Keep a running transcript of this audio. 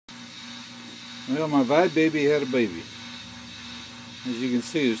Well, my Vibe baby had a baby. As you can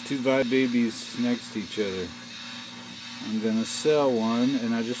see, there's two Vibe babies next to each other. I'm going to sell one,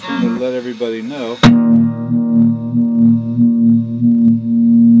 and I just wanted to let everybody know.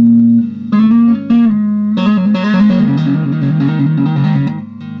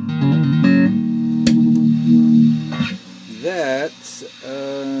 That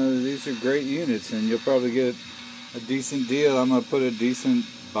these are great units, and you'll probably get a decent deal. I'm going to put a decent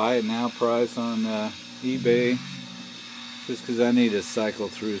buy it now price on eBay, just because I need to cycle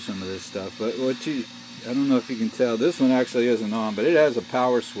through some of this stuff. But I don't know if you can tell, this one actually isn't on, but it has a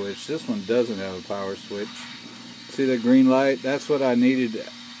power switch. This one doesn't have a power switch. See the green light? That's what I needed.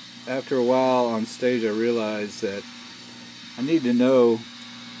 After a while on stage, I realized that I need to know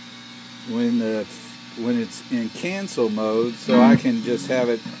when it's in cancel mode, so I can just have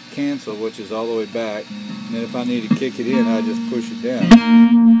it cancel, which is all the way back. And then if I need to kick it in, I just push it down.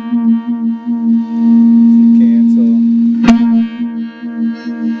 See, cancel.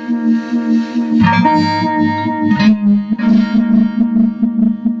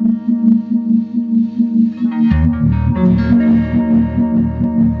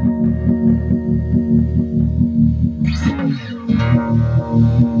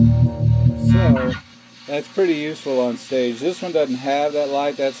 So that's pretty useful on stage. This one doesn't have that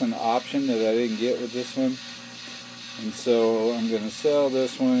light. That's an option that I didn't get with this one. And so I'm going to sell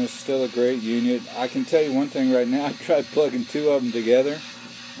this one. It's still a great unit. I can tell you one thing right now. I tried plugging two of them together.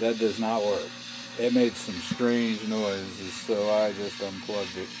 That does not work. It made some strange noises, so I just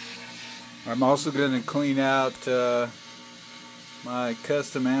unplugged it. I'm also going to clean out my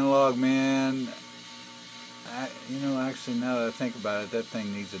custom analog man. Actually, now that I think about it, that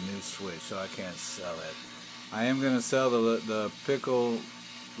thing needs a new switch, so I can't sell it. I am going to sell the Pickle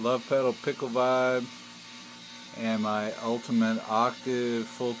Love Pedal Pickle Vibe and my Ultimate Octave,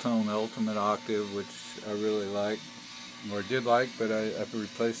 Full Tone Ultimate Octave, which I really like, or did like, but I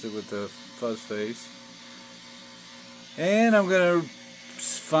replaced it with the Fuzz Face. And I'm going to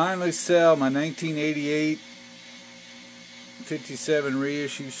finally sell my 1988 57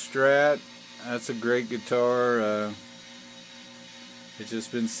 Reissue Strat. That's a great guitar. It's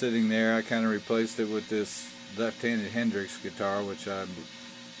just been sitting there. I kind of replaced it with this left-handed Hendrix guitar, which I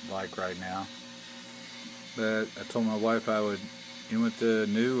like right now. But I told my wife I would in with the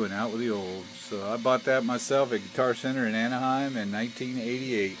new and out with the old. So I bought that myself at Guitar Center in Anaheim in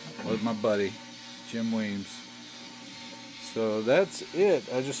 1988 with my buddy, Jim Weems. So that's it.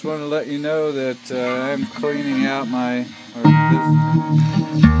 I just want to let you know that I'm cleaning out my...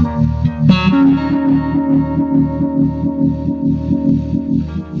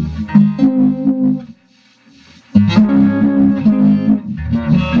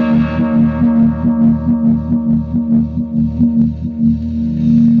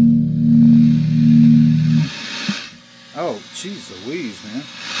 Oh, jeez Louise, man.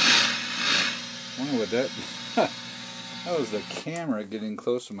 I wonder what that... That was the camera getting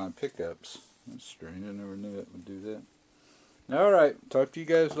close to my pickups. That's strange. I never knew it would do that. Alright, talk to you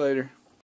guys later.